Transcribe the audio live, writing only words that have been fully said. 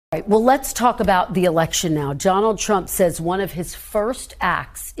Right, well, let's talk about the election now. Donald Trump says one of his first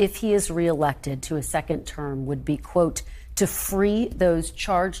acts, if he is reelected to a second term, would be, quote, to free those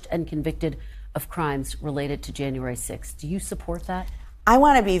charged and convicted of crimes related to January 6th. Do you support that? I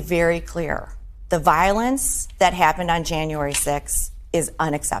want to be very clear. The violence that happened on January 6th is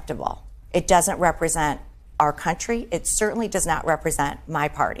unacceptable. It doesn't represent our country. It certainly does not represent my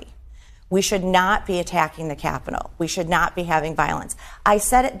party. We should not be attacking the Capitol. We should not be having violence. I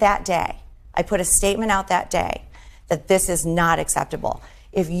said it that day. I put a statement out that day that this is not acceptable.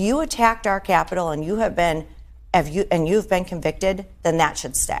 If you attacked our Capitol and you've been convicted, then that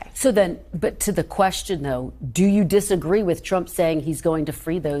should stay. So then, but to the question though, do you disagree with Trump saying he's going to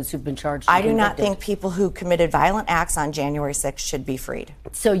free those who've been charged and convicted? I do not think people who committed violent acts on January 6th should be freed.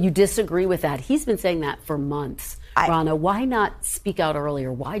 So you disagree with that? He's been saying that for months. Ronna, why not speak out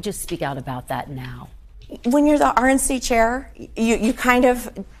earlier? Why just speak out about that now? When you're the RNC chair, you kind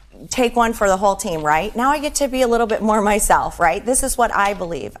of take one for the whole team, right? Now I get to be a little bit more myself, right? This is what I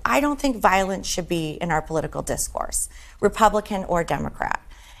believe. I don't think violence should be in our political discourse, Republican or Democrat.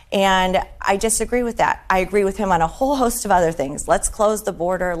 And I disagree with that. I agree with him on a whole host of other things. Let's close the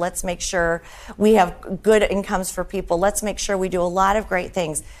border. Let's make sure we have good incomes for people. Let's make sure we do a lot of great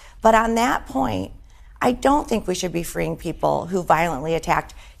things. But on that point, I don't think we should be freeing people who violently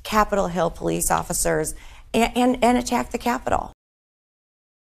attacked Capitol Hill police officers and attacked the Capitol.